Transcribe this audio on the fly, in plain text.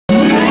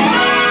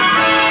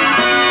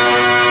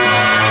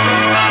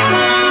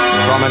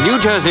New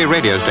Jersey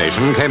radio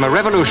station came a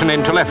revolution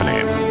in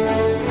telephony.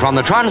 From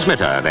the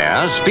transmitter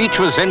there, speech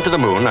was sent to the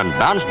moon and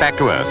bounced back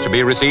to Earth to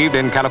be received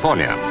in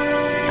California.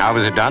 How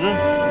was it done?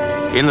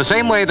 In the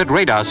same way that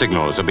radar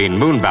signals have been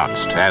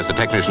moon-bounced, as the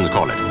technicians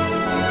call it.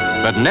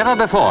 But never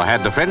before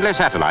had the friendly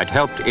satellite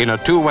helped in a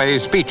two-way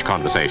speech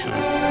conversation.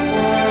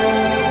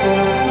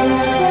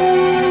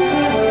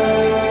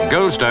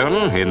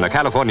 Goldstone, in the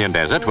Californian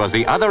desert, was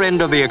the other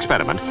end of the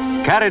experiment,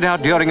 carried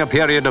out during a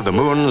period of the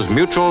moon's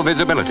mutual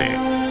visibility.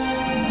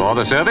 For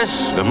the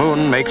service, the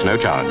moon makes no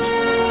charge.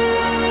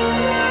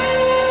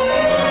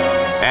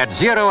 At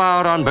 0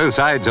 hour on both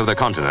sides of the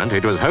continent,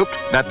 it was hoped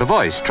that the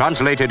voice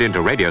translated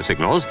into radio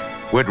signals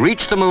would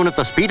reach the moon at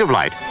the speed of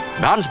light,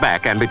 bounce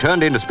back and be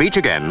turned into speech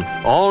again,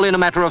 all in a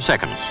matter of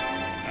seconds.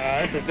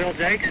 This is Bill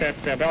Jakes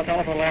at Bell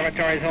Telephone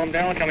Laboratories,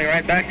 Homedale, coming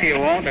right back to you,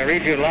 Walt. I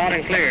read you loud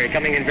and clear,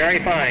 coming in very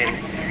fine.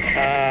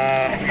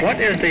 What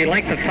is the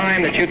length of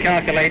time that you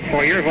calculate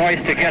for your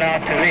voice to get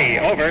out to me?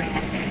 Over.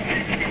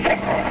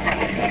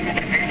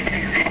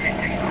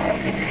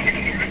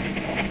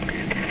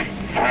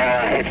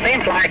 It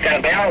seems like,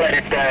 Bill, that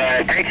it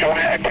takes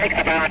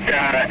about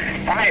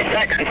 5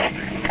 seconds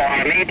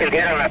for me to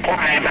get a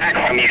reply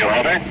back from you.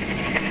 Over.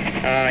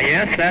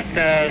 Yes, that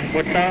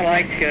would sound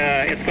like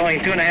it's going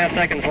 2.5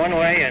 seconds one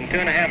way and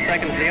 2.5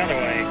 seconds the other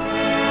way.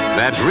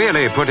 That's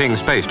really putting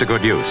space to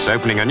good use,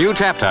 opening a new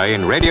chapter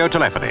in radio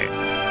telephony.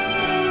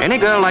 Any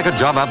girl like a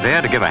job up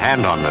there to give a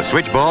hand on the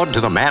switchboard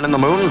to the man in the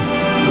moon?